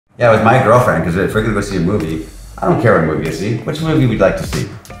Yeah, with my girlfriend, because if we're gonna go see a movie, I don't care what movie you see. Which movie we'd like to see?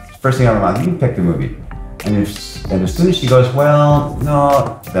 First thing out of my mouth, you can pick the movie. And as soon as she goes, well,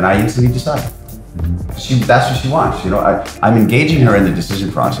 no, then I instantly decide. That's what she wants. You know, I'm engaging her in the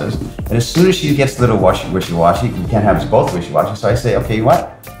decision process. And as soon as she gets a little wishy-washy, we can't have us both wishy-washy. So I say, okay, you know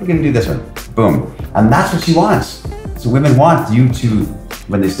what? We're gonna do this one. Boom. And that's what she wants. So women want you to,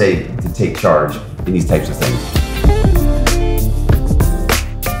 when they say to take charge in these types of things.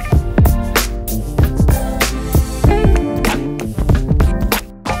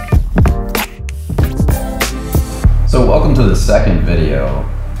 So welcome to the second video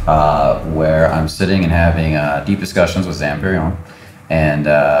where I'm sitting and having deep discussions with Zan Perrion. And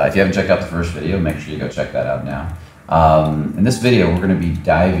if you haven't checked out the first video, make sure you go check that out now. In this video, we're going to be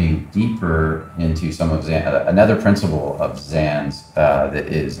diving deeper into some of another principle of Zan's that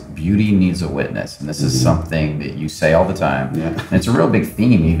is beauty needs a witness. And this is something that you say all the time. Yeah. And it's a real big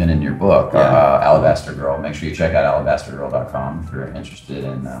theme even in your book, Alabaster Girl. Make sure you check out alabastergirl.com if you're interested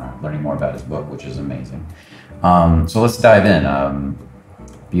in learning more about his book, which is amazing. So let's dive in.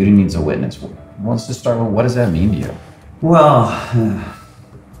 Beauty needs a witness. Let's just start with, what does that mean to you? Well,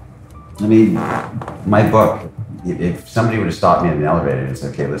 I mean, my book, if somebody would have stopped me in the elevator and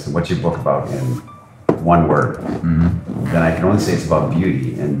said, okay, listen, what's your book about in one word? Then I can only say it's about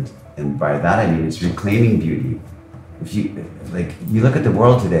beauty. And by that, I mean, it's reclaiming beauty. If you look at the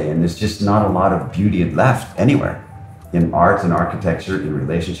world today and there's just not a lot of beauty left anywhere in art and architecture, in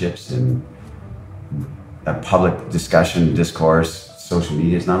relationships, in public discussion, discourse, social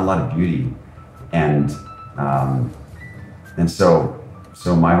media. It's not a lot of beauty. And so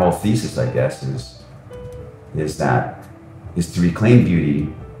my whole thesis, I guess, is to reclaim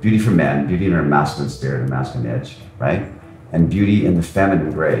beauty for men, beauty in our masculine spirit and masculine edge, right? And beauty in the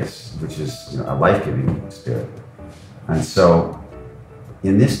feminine grace, which is, a life-giving spirit. And so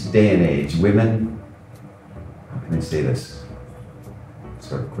in this day and age, women, how can I say this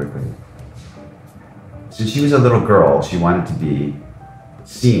sort of quickly? Since she was a little girl, she wanted to be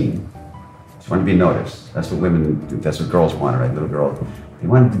seen. She wanted to be noticed. That's what women do. That's what girls want, right? Little girls. They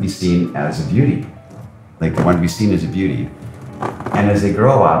wanted to be seen as a beauty. Like they wanted to be seen as a beauty. And as they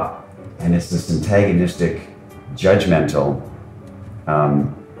grow up, and it's this antagonistic, judgmental,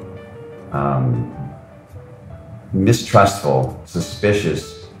 mistrustful,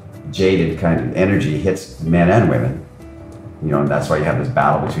 suspicious, jaded kind of energy hits men and women. And that's why you have this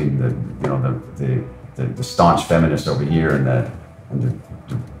battle between the staunch feminist over here and the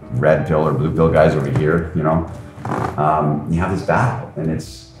red pill or blue pill guys over here. You have this battle, and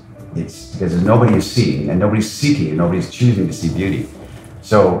it's because nobody is seeing, and nobody's seeking, and nobody's choosing to see beauty.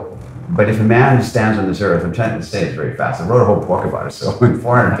 So, but if a man stands on this earth, I'm trying to say it very fast. I wrote a whole book about it, so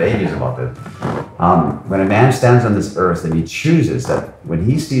 400 pages about this. When a man stands on this earth and he chooses that when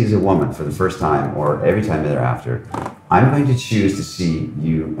he sees a woman for the first time or every time thereafter, I'm going to choose to see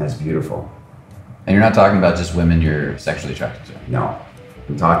you as beautiful. And you're not talking about just women you're sexually attracted to. No,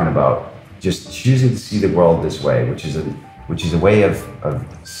 I'm talking about just choosing to see the world this way, which is a way of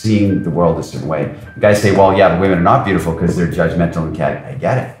seeing the world a certain way. You guys say, well, yeah, the women are not beautiful because they're judgmental and can't. I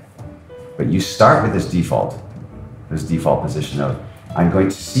get it. But you start with this default position of, I'm going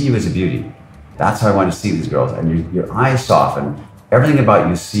to see you as a beauty. That's how I want to see these girls. And your eyes soften. Everything about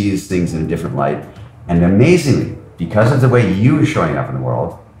you sees things in a different light. And amazingly, because of the way you are showing up in the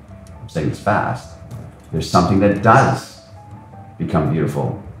world, I'm saying this fast, there's something that does become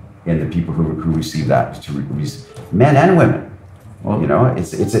beautiful in the people who receive that, men and women. Well,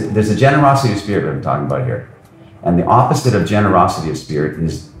 there's a generosity of spirit that I'm talking about here. And the opposite of generosity of spirit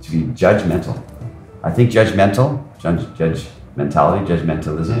is to be judgmental. I think judgmentalism,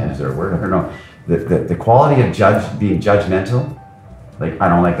 is there a word? I don't know. The quality of being judgmental, like I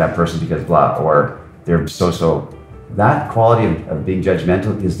don't like that person because blah, or they're so. That quality of being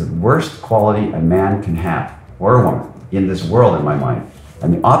judgmental is the worst quality a man can have, or a woman, in this world in my mind.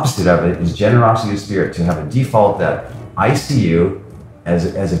 And the opposite of it is generosity of spirit, to have a default that I see you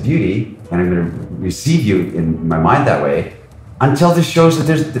as a beauty, and I'm going to receive you in my mind that way, until this shows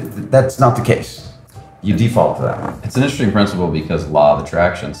that that's not the case. You default to that. It's an interesting principle because law of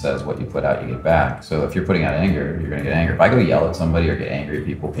attraction says what you put out, you get back. So if you're putting out anger, you're going to get anger. If I go yell at somebody or get angry at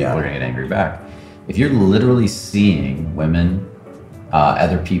people, people are going to get angry back. If you're literally seeing women,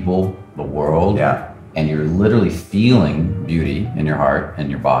 other people, the world, and you're literally feeling beauty in your heart and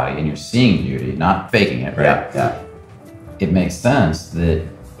your body, and you're seeing beauty, not faking it, right? It makes sense that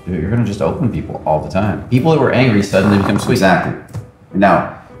you're going to just open people all the time. People that were angry suddenly become sweet. Exactly.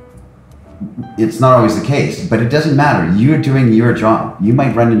 Now, it's not always the case, but it doesn't matter. You're doing your job. You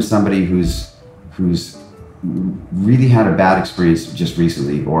might run into somebody who's really had a bad experience just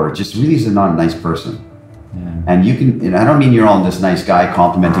recently, or just really is not a nice person. Yeah. And you can, and I don't mean you're all this nice guy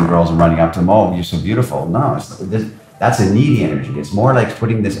complimenting girls and running up to them, oh, you're so beautiful. No, that's a needy energy. It's more like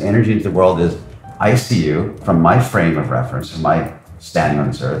putting this energy into the world is, I see you from my frame of reference, from my standing on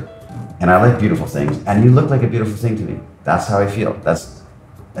this earth, and I like beautiful things, and you look like a beautiful thing to me. That's how I feel.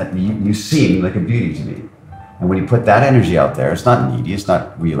 You seem like a beauty to me. And when you put that energy out there, it's not needy, it's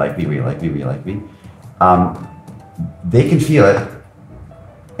not, will you like me, will you like me, will you like me? They can feel it,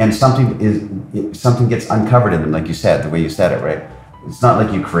 and something gets uncovered in them, like you said, the way you said it, right? It's not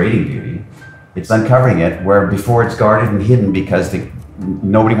like you creating beauty, it's uncovering it, where before it's guarded and hidden because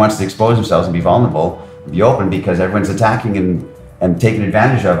nobody wants to expose themselves and be vulnerable, be open, because everyone's attacking and taking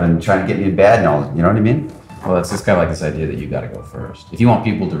advantage of and trying to get you in bed and all, you know what I mean? Well, it's just kind of like this idea that you got to go first. If you want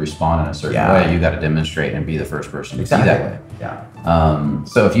people to respond in a certain way, you got to demonstrate and be the first person to see that way. Yeah.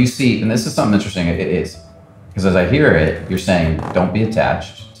 So if you see, and this is something interesting, it is, because as I hear it, you're saying don't be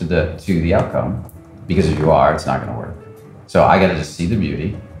attached to the outcome, because if you are, it's not going to work. So I got to just see the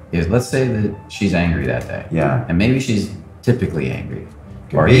beauty. Let's say that she's angry that day. Yeah. And maybe she's typically angry,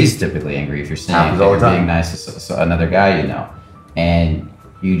 or he's typically angry if you're saying you're being nice to another guy you know, and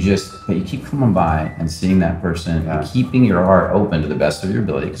but you keep coming by and seeing that person and keeping your heart open to the best of your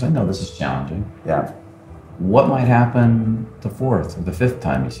ability, because I know this is challenging. Yeah. What might happen the fourth or the fifth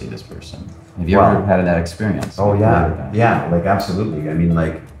time you see this person? Have you ever had that experience? Oh yeah, yeah, like absolutely. I mean,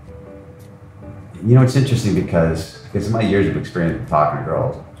 like, you know, it's interesting because of my years of experience with talking to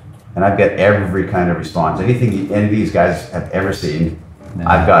girls, and I've got every kind of response. Anything any of these guys have ever seen,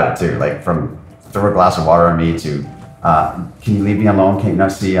 I've got it too. Like from throw a glass of water on me to, can you leave me alone? Can't you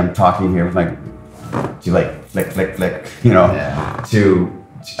not see I'm talking here with my, to like flick, you know, to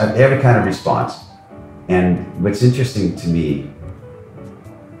every kind of response. And what's interesting to me,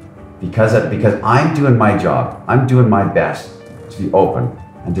 because I'm doing my job, I'm doing my best to be open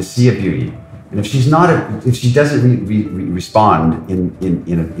and to see a beauty. And if she doesn't respond in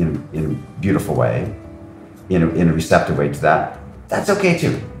a beautiful way, in a receptive way to that, that's okay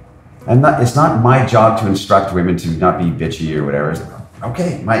too. It's not my job to instruct women to not be bitchy or whatever. It's like,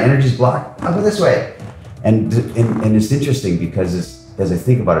 okay, my energy's blocked, I'll go this way. And it's interesting because as I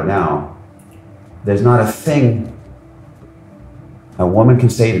think about it now, there's not a thing a woman can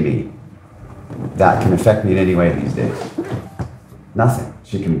say to me that can affect me in any way these days. Nothing.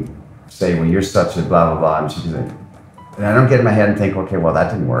 She can say, well, you're such a blah, blah, blah. And she can say, and I don't get in my head and think, okay, well,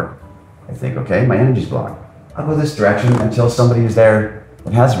 that didn't work. I think, okay, my energy's blocked. I'll go this direction until somebody is there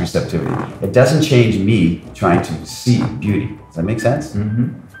that has receptivity. It doesn't change me trying to see beauty. Does that make sense?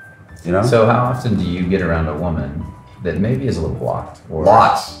 Mm-hmm. You know? So how often do you get around a woman that maybe is a little blocked?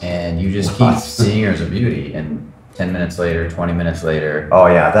 Lots. And you just keep seeing her as a beauty, and 10 minutes later, 20 minutes later. Oh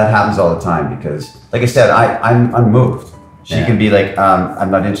yeah, that happens all the time because, like I said, I'm unmoved. She can be like, I'm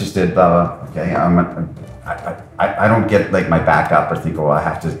not interested, blah, blah. Okay, I don't get like my back up or think, oh, I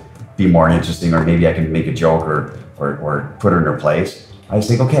have to be more interesting, or maybe I can make a joke or put her in her place. I just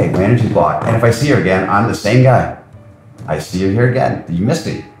think, okay, my energy's blocked. And if I see her again, I'm the same guy. I see her here again. You missed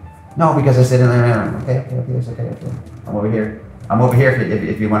me. No, because I said, okay, it's okay. I'm over here.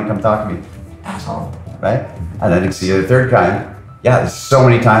 If you want to come talk to me. Asshole, right? And then you see her the third time. Yeah, there's so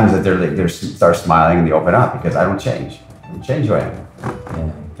many times that they start smiling and they open up because I don't change. I don't change who I am.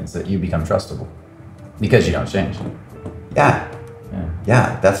 Yeah, it's that you become trustable because you don't change.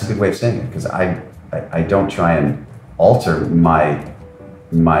 Yeah, that's a good way of saying it, because I don't try and alter my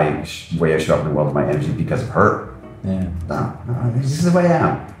way I show up in the world, my energy, because of her. Yeah. No, this is the way I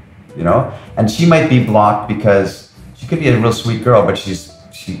am, you know? And she might be blocked because she could be a real sweet girl, but she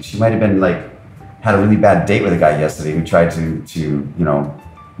might have been like, had a really bad date with a guy yesterday who tried to you know,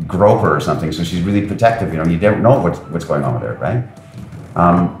 grope her or something. So she's really protective, you know, you don't know what's going on with her, right?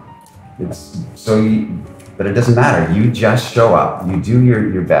 But it doesn't matter. You just show up, you do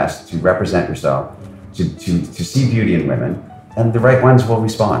your best to represent yourself, to see beauty in women, and the right ones will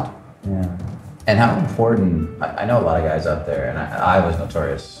respond. Yeah. And how important, I know a lot of guys out there, and I was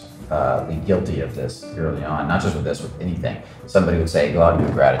notoriously guilty of this early on, not just with this, with anything. Somebody would say, go out and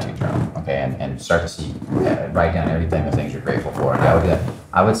do a gratitude journal, okay, and start to see, write down everything, the things you're grateful for. And I would do that.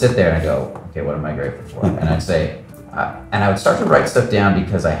 I would sit there and I go, okay, what am I grateful for? And I'd say, and I would start to write stuff down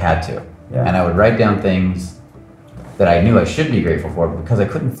because I had to. Yeah. And I would write down things that I knew I should be grateful for because I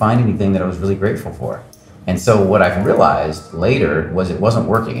couldn't find anything that I was really grateful for. And so what I realized later was it wasn't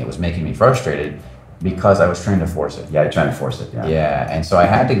working. It was making me frustrated because I was trying to force it. Yeah, trying to force it. Yeah. Yeah, and so I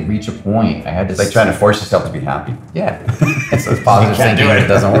had to reach a point. It's like trying to force yourself to be happy. Yeah, it's positive thinking. It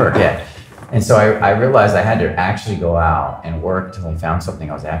doesn't work. Yeah, and so I realized I had to actually go out and work till I found something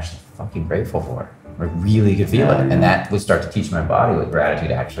I was actually fucking grateful for. I really could feel it. And that would start to teach my body what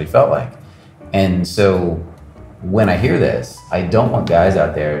gratitude actually felt like. And so when I hear this, I don't want guys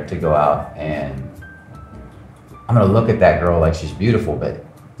out there to go out and I'm going to look at that girl like she's beautiful, but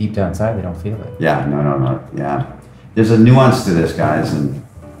deep down inside, they don't feel it. Yeah, no. Yeah. There's a nuance to this, guys. And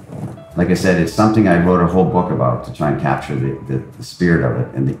like I said, it's something I wrote a whole book about to try and capture the spirit of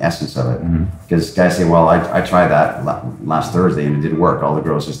it and the essence of it. Because guys say, well, I tried that last Thursday and it didn't work. All the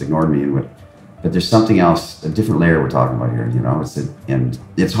girls just ignored me. But there's something else, a different layer we're talking about here, you know? And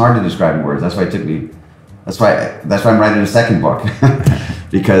it's hard to describe in words. That's why I'm writing a second book.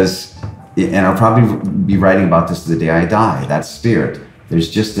 Because, and I'll probably be writing about this the day I die, that spirit. There's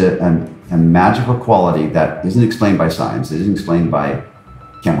just a magical quality that isn't explained by science. It isn't explained by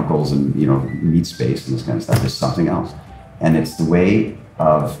chemicals and, you know, meat space and this kind of stuff. There's something else. And it's the way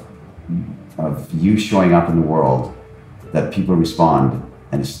of you showing up in the world that people respond.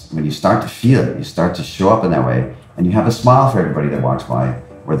 And when you start to feel it, you start to show up in that way, and you have a smile for everybody that walks by,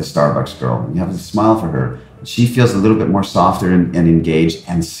 or the Starbucks girl. You have a smile for her. She feels a little bit more softer and engaged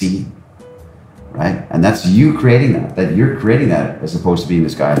and seen, right? And that's you creating that. That you're creating that as opposed to being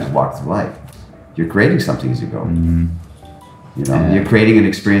this guy who's walked through life. You're creating something as you go. You know, you're creating an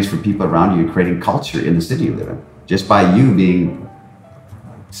experience for people around you. You're creating culture in the city you live in just by you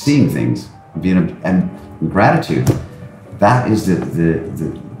seeing things, and gratitude. That is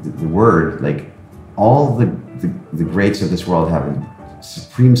the word. Like all the greats of this world have a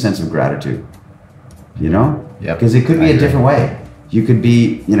supreme sense of gratitude. You know, because it could be a different way. You could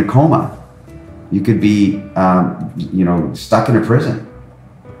be in a coma. You could be, you know, stuck in a prison.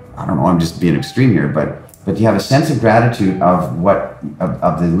 I don't know. I'm just being extreme here, but you have a sense of gratitude of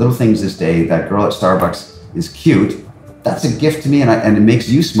the little things this day. That girl at Starbucks is cute. That's a gift to me, and it makes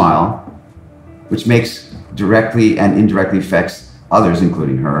you smile, which makes directly and indirectly affects others,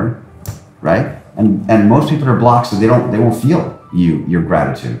 including her, right? And most people are blocked, so they won't feel your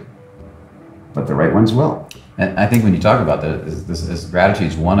gratitude, but the right ones will. And I think when you talk about this gratitude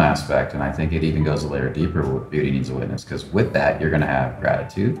is one aspect, and I think it even goes a layer deeper with beauty needs a witness, because with that you're going to have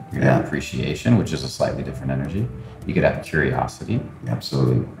gratitude, you're going to have appreciation, which is a slightly different energy. You could have curiosity,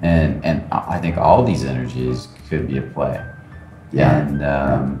 absolutely, and I think all these energies could be at play.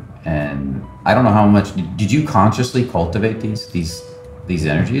 And I don't know how much did you consciously cultivate these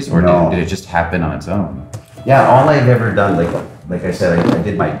energies, or did it just happen on its own? Yeah, all I've ever done, like I said, I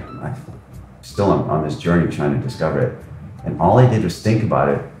did I'm still on this journey trying to discover it, and all I did was think about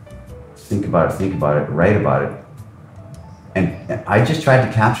it, write about it, and I just tried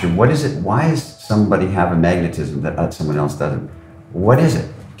to capture what is it. Why does somebody have a magnetism that someone else doesn't? What is it?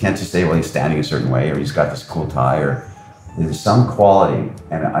 You can't just say, well, he's standing a certain way, or he's got this cool tie, or there's some quality,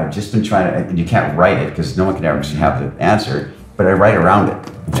 and I've just been trying to, and you can't write it because no one can ever have the answer, but I write around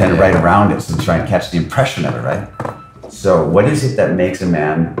it. I'm trying to write around it, so to try and catch the impression of it, right? So what is it that makes a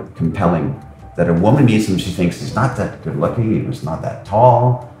man compelling? That a woman meets him, she thinks he's not that good looking, he's not that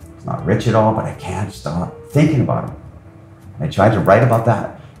tall, he's not rich at all, but I can't stop thinking about him. I tried to write about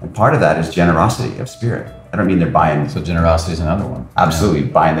that. And part of that is generosity of spirit. I don't mean they're buying. So generosity is another one. Absolutely,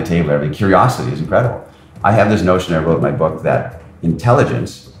 buying the table, everything. Curiosity is incredible. I have this notion, I wrote in my book, that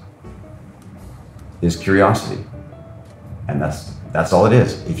intelligence is curiosity. And that's all it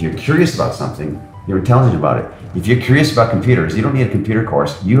is. If you're curious about something, you're intelligent about it. If you're curious about computers, you don't need a computer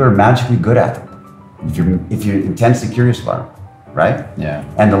course. You are magically good at them. If you're intensely curious about them, right? Yeah.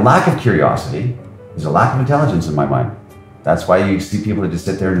 And the lack of curiosity is a lack of intelligence in my mind. That's why you see people that just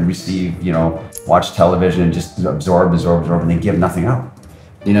sit there and receive, you know, watch television and just absorb, and they give nothing out.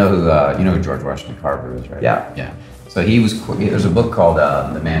 You know who George Washington Carver is, right? Yeah. So there's a book called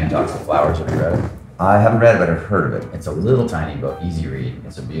The Man Who Talks to Flowers. Have you read it? I haven't read it, but I've heard of it. It's a little tiny book, easy read.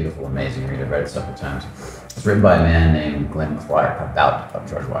 It's a beautiful, amazing read. I've read it several times. It's written by a man named Glenn Clark about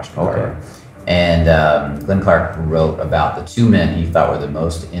George Washington Carver. And Glenn Clark wrote about the two men he thought were the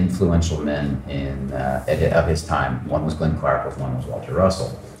most influential men of his time. One was Glenn Clark, one was Walter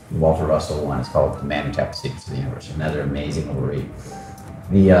Russell. The Walter Russell one is called The Man Who Tapped the Secrets of the Universe. Another amazing little read.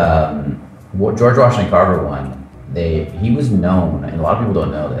 The George Washington Carver one, he was known, and a lot of people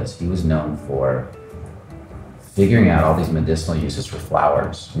don't know this, he was known for figuring out all these medicinal uses for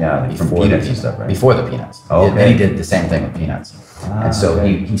flowers. Yeah, from peanuts and stuff, right? Before the peanuts. Then he did the same thing with peanuts. And so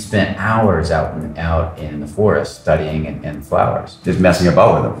he spent hours out in the forest studying and flowers. Just messing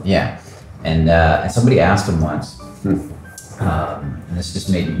about with them. Yeah. And somebody asked him once, and this just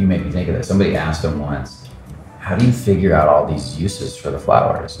made me think of this. Somebody asked him once, how do you figure out all these uses for the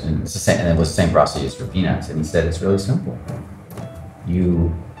flowers? And it's the same, and it was the same process used for peanuts. And he said, it's really simple.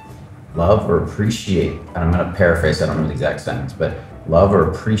 You love or appreciate, and I'm going to paraphrase, I don't know the exact sentence, but love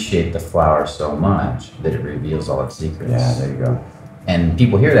or appreciate the flower so much that it reveals all its secrets. Yeah, there you go. And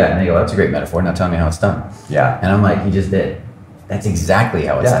people hear that and they go, that's a great metaphor. Now tell me how it's done. Yeah. And I'm like, he just did. That's exactly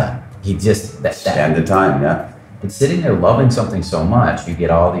how it's done. He just, spend the time, yeah. It's sitting there loving something so much, you get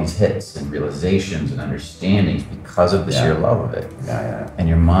all these hits and realizations and understandings because of the sheer love of it. Yeah. And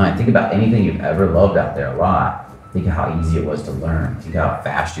your mind, think about anything you've ever loved out there a lot. Think of how easy it was to learn. Think how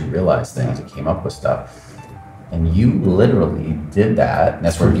fast you realized things and came up with stuff. And you literally did that. And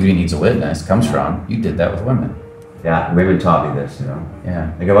that's where Beauty Needs a Witness comes from. You did that with women. Yeah, women taught me this, you know.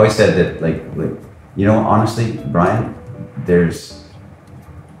 Yeah. Like I've always said that, like you know, honestly, Brian,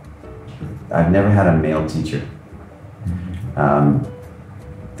 I've never had a male teacher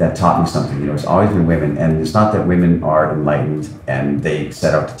that taught me something. You know, it's always been women, and it's not that women are enlightened and they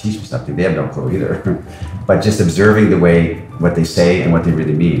set out to teach me something. They have no clue either. But just observing what they say and what they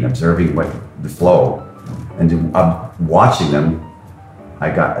really mean, observing the flow, and watching them, I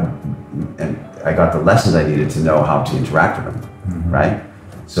got the lessons I needed to know how to interact with them, right?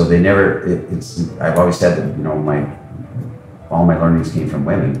 So they never. I've always said that, you know, all my learnings came from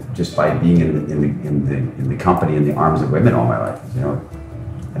women, just by being in the company, in the arms of women all my life, you know,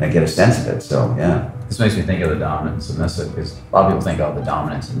 and I get a sense of it. So yeah. This makes me think of the dominant and submissive, because a lot of people think, oh, the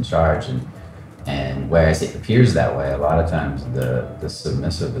dominant's in charge, and whereas it appears that way, a lot of times the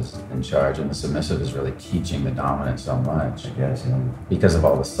submissive is in charge, and the submissive is really teaching the dominant so much. I guess, yeah. Because of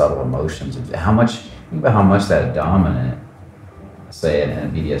all the subtle emotions. Think about how much that dominant, say in a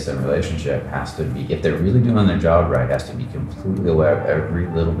BDSM relationship, has to be, if they're really doing their job right, has to be completely aware of every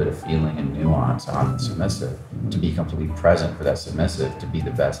little bit of feeling and nuance on the submissive, to be completely present for that submissive, to be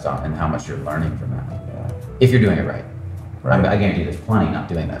the best on, and how much you're learning from that. Yeah. If you're doing it right. Right. I guarantee there's plenty not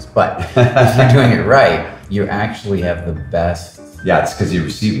doing this, but if you're doing it right, you actually have the best. Yeah, it's because you're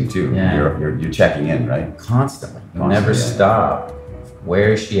receiving too. Yeah. You're checking in, right? Constantly. You never stop.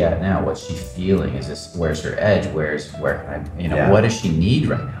 Where is she at now? What's she feeling? Where's her edge? What does she need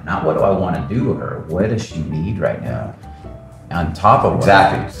right now? Not what do I want to do to her? What does she need right now? On top of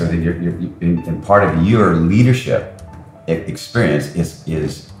exactly. So that you're part of your leadership experience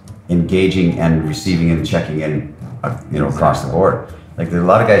is engaging and receiving and checking in, across the board. Like there's a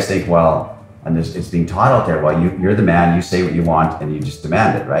lot of guys think, and it's being taught out there. Well, you're the man. You say what you want and you just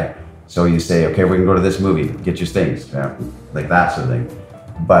demand it, right? So you say, okay, we're gonna go to this movie. Get your things, like that sort of thing.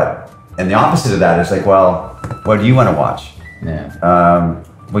 And the opposite of that is like, well, what do you want to watch? Yeah.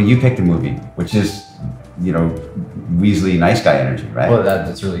 Well, you pick the movie, which is, Weasley nice guy energy, right? Well,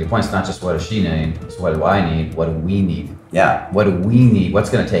 that's a really good point. It's not just what does she need, it's what do I need, what do we need? Yeah. What do we need? What's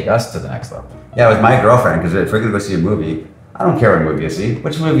going to take us to the next level? Yeah, with my girlfriend, because if we're going to go see a movie, I don't care what movie you see.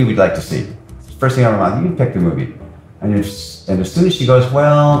 Which movie would you like to see? First thing on my mind, you pick the movie. And as soon as she goes,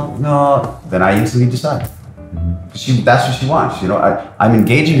 well, no, then I instantly decide. That's what she wants. I'm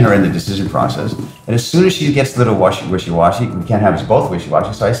engaging her in the decision process. And as soon as she gets a little wishy-washy, we can't have us both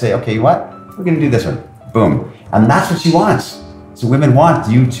wishy-washy. So I say, okay, you what? We're going to do this one. Boom. And that's what she wants. So women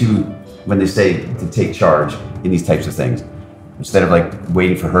want you to, when they say to take charge in these types of things, instead of like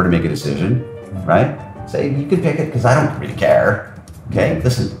waiting for her to make a decision, right? Say, you can pick it because I don't really care. Okay,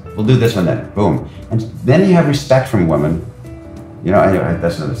 listen, we'll do this one then. Boom. And then you have respect from women. Anyway,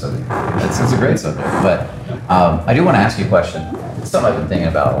 that's another subject. That's a great subject. But I do want to ask you a question. It's something I've been thinking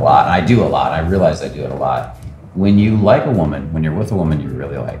about a lot. And I do a lot. I realize I do it a lot. When you like a woman, when you're with a woman you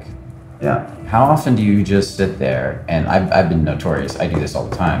really like, how often do you just sit there, and I've been notorious, I do this all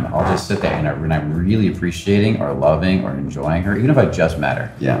the time, I'll just sit there and I'm really appreciating or loving or enjoying her, even if I just met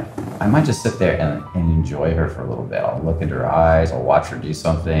her. Yeah. I might just sit there and enjoy her for a little bit. I'll look into her eyes, I'll watch her do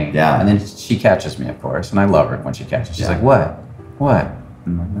something. Yeah. And then she catches me, of course, and I love her when she catches. She's like, what?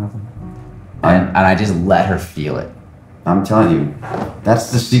 I'm like, nothing. And I just let her feel it. I'm telling you,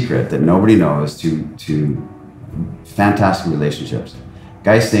 that's the secret that nobody knows to fantastic relationships.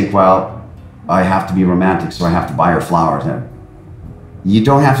 Guys think, well, I have to be romantic, so I have to buy her flowers. You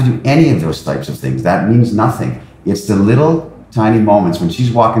don't have to do any of those types of things. That means nothing. It's the little tiny moments when she's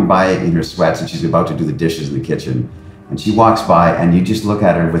walking by in her sweats and she's about to do the dishes in the kitchen, and she walks by and you just look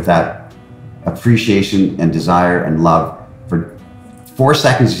at her with that appreciation and desire and love for 4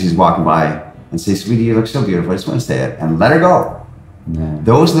 seconds as she's walking by and say, sweetie, you look so beautiful, I just want to say it, and let her go. Yeah.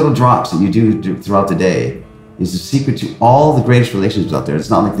 Those little drops that you do throughout the day is the secret to all the greatest relationships out there. It's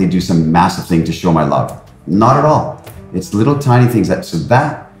not like they do some massive thing to show my love. Not at all. It's little tiny things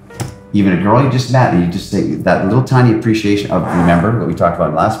that even a girl you just met, and you just say that little tiny appreciation of, remember what we talked about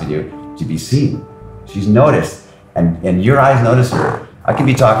in the last video, to be seen. She's noticed, and your eyes notice her. I can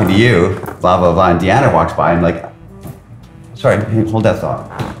be talking to you, blah, blah, blah, and Deanna walks by and like, sorry, hold that thought.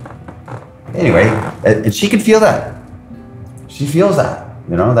 Anyway, and she can feel that. she feels that.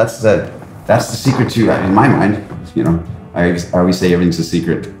 You know, that's the secret to, in my mind. You know, I always say everything's a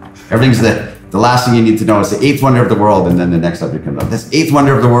secret. Everything's the last thing you need to know is the eighth wonder of the world, and then the next subject comes up. This eighth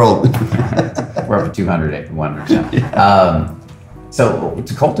wonder of the world. We're up to 200 wonders now. So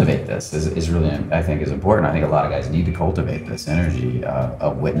to cultivate this is really, I think, is important. I think a lot of guys need to cultivate this energy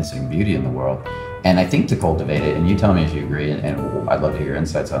of witnessing beauty in the world. And I think to cultivate it, and you tell me if you agree, and I'd love to hear your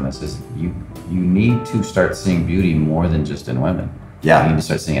insights on this, is you need to start seeing beauty more than just in women. Yeah. You need to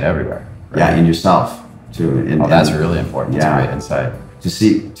start seeing it everywhere. Right? Yeah, in yourself too. That's really important. That's a great insight. To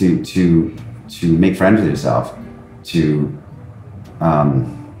see, to make friends with yourself, to,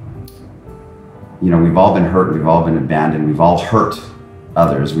 you know, we've all been hurt, we've all been abandoned, we've all hurt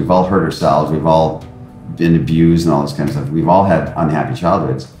others, we've all hurt ourselves, we've all been abused and all this kind of stuff. We've all had unhappy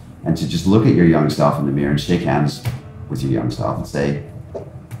childhoods. And to just look at your young self in the mirror and shake hands with your young self and say,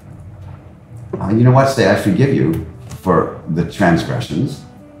 you know what, I forgive you for the transgressions,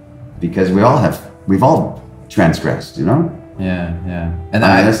 because we've all transgressed, you know? Yeah. And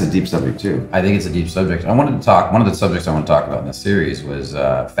that's a deep subject too. I think it's a deep subject. One of the subjects I want to talk about in this series was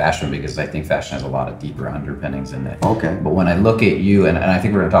fashion, because I think fashion has a lot of deeper underpinnings in it. Okay. But when I look at you, and I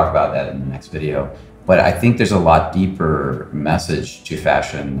think we're going to talk about that in the next video, but I think there's a lot deeper message to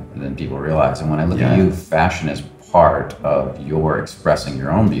fashion than people realize. And when I look at you, fashion is part of your expressing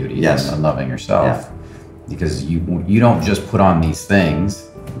your own beauty and loving yourself. Yeah. Because you don't just put on these things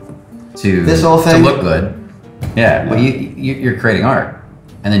to look good. Yeah, but you're creating art,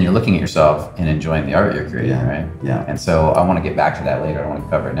 and then you're looking at yourself and enjoying the art you're creating, right? Yeah. And so I want to get back to that later. I don't want to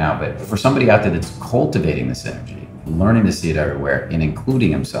cover it now, but for somebody out there that's cultivating this energy, learning to see it everywhere, and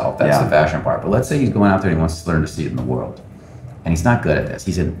including himself, that's the fashion part. But let's say he's going out there and he wants to learn to see it in the world, and he's not good at this.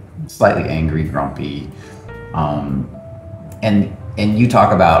 He's a slightly angry, grumpy, and you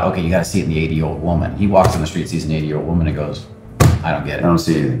talk about, okay, you got to see it in the 80-year-old woman. He walks on the street, sees an 80-year-old woman, and goes, I don't get it. I don't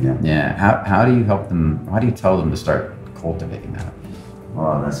see anything. Yeah. How do you help them? How do you tell them to start cultivating that?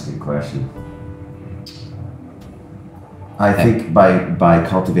 Oh, that's a good question. I think by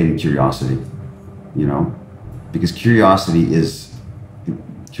cultivating curiosity, you know, because curiosity is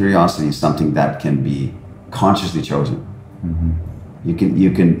something that can be consciously chosen. Mm-hmm.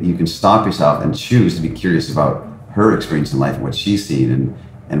 You can stop yourself and choose to be curious about her experience in life and what she's seen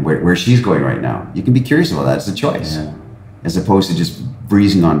and where she's going right now. You can be curious about that. It's a choice. Yeah. As opposed to just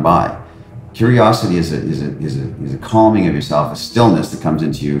breezing on by. Curiosity is a calming of yourself, a stillness that comes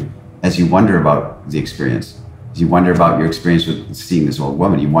into you as you wonder about the experience. As you wonder about your experience with seeing this old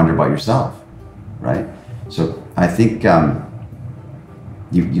woman, you wonder about yourself, right? So I think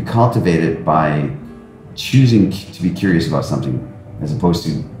you cultivate it by choosing to be curious about something as opposed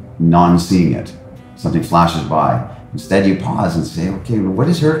to non-seeing it. Something flashes by. Instead, you pause and say, okay, well, what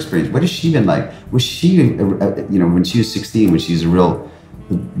is her experience? What has she been like? Was she, you know, when she was 16, when she's a real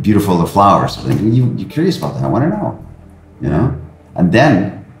beautiful flower or something? You're curious about that. I want to know, you know? And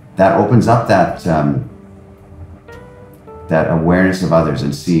then that opens up that awareness of others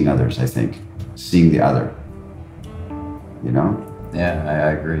and seeing others, I think. Seeing the other, you know? Yeah,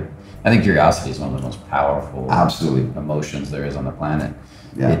 I agree. I think curiosity is one of the most powerful emotions there is on the planet.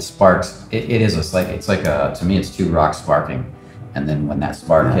 Yeah. It sparks. It is it's like to me, it's two rocks sparking, and then when that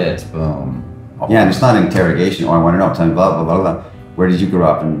spark hits, boom. Yeah, and it's not an interrogation. Oh, I want to know. Tell me blah blah blah blah. Where did you grow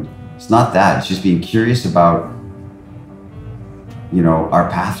up? And it's not that. It's just being curious about, you know, our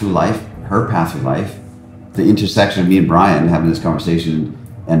path through life, her path through life, the intersection of me and Brian having this conversation,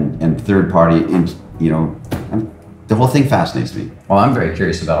 and third party, you know. The whole thing fascinates me. Well, I'm very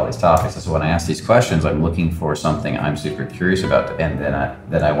curious about all these topics. So when I ask these questions, I'm looking for something I'm super curious about, and then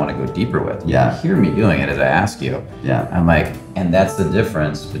I want to go deeper with. Yeah. You hear me doing it as I ask you. Yeah. I'm like, and that's the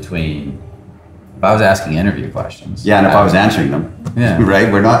difference between if I was asking interview questions. Yeah, and if I was answering them. Yeah.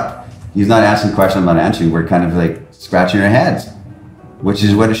 Right? He's not asking questions, I'm not answering. We're kind of like scratching our heads, which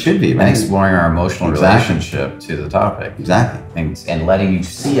is what it should be, right? And exploring our emotional relationship to the topic. Exactly. And letting you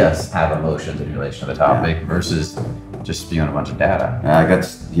see us have emotions in relation to the topic versus just spewing a bunch of data.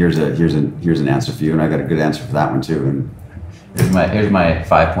 Here's an answer for you, and I got a good answer for that one too. And here's my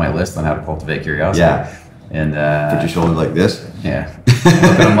 5-point list on how to cultivate curiosity. Yeah. And put your shoulders like this. Yeah. Look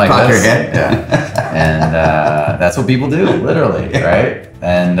at them like Cock this. your head. Yeah. And that's what people do, literally, right?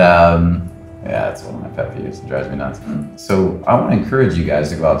 And yeah, that's one of my pet peeves. It drives me nuts. So I want to encourage you guys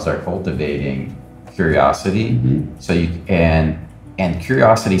to go out and start cultivating curiosity. Mm-hmm. So you and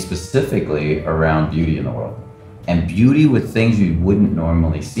curiosity specifically around beauty in the world. And beauty with things you wouldn't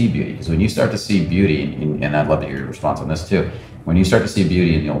normally see beauty. Because when you start to see beauty, and I'd love to hear your response on this too, when you start to see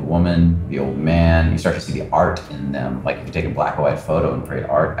beauty in the old woman, the old man, you start to see the art in them. Like if you take a black and white photo and create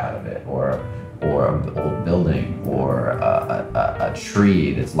art out of it, or or an old building, or a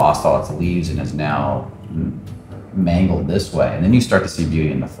tree that's lost all its leaves and is now mangled this way. And then you start to see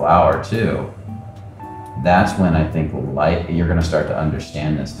beauty in the flower too. That's when I think you're going to start to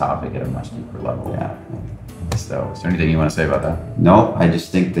understand this topic at a much deeper level. Yeah. So, is there anything you want to say about that? No, I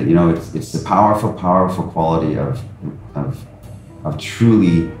just think that, you know, it's the powerful quality of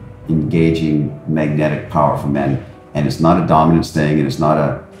truly engaging magnetic, powerful men. And it's not a dominance thing, and it's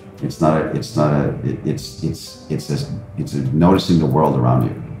noticing the world around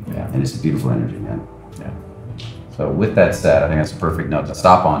you. Yeah. And it's a beautiful energy, man. Yeah. So with that said, I think that's a perfect note to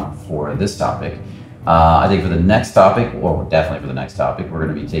stop on for this topic. I think for the next topic, well, definitely for the next topic, we're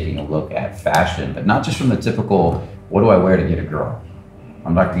going to be taking a look at fashion, but not just from the typical, what do I wear to get a girl?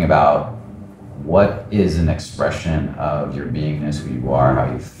 I'm talking about what is an expression of your beingness, who you are,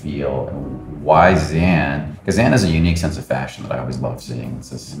 how you feel, and why Zan, because Zan has a unique sense of fashion that I always love seeing. It's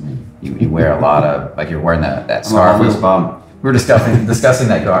this, you wear a lot of, like you're wearing that scarf. We were discussing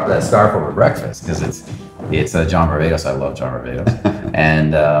that scarf over breakfast, because it's John Barbados. I love John Barbados.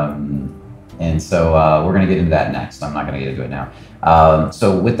 And so we're going to get into that next. I'm not going to get into it now.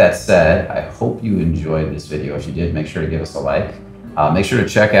 So with that said, I hope you enjoyed this video. If you did, make sure to give us a like. Make sure to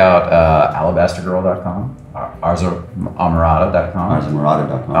check out alabastergirl.com,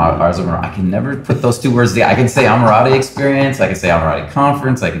 arzamarada.com. Arzamarada. I can never put those two words together. I can say Amarada experience, I can say Amarada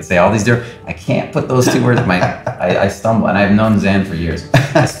conference, I can say all these different, I can't put those two words. I stumble, and I've known Zan for years.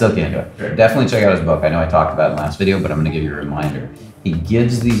 I still can't do it. Definitely check out his book. I know I talked about it in the last video, but I'm going to give you a reminder. He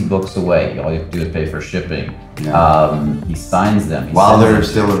gives these books away. All you have to do is pay for shipping. Yeah. He signs them. While they're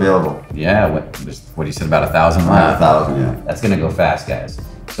still available. Yeah, what he said, about 1,000 left. 1,000, yeah. That's going to go fast, guys.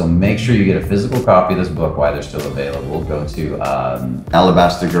 So make sure you get a physical copy of this book while they're still available. Go to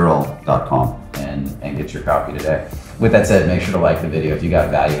alabastergirl.com and get your copy today. With that said, make sure to like the video. If you got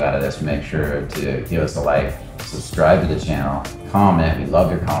value out of this, make sure to give us a like, subscribe to the channel, comment. We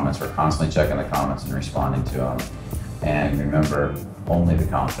love your comments. We're constantly checking the comments and responding to them. And remember, only the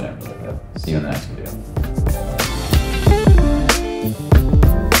confident really live. See you in the next video.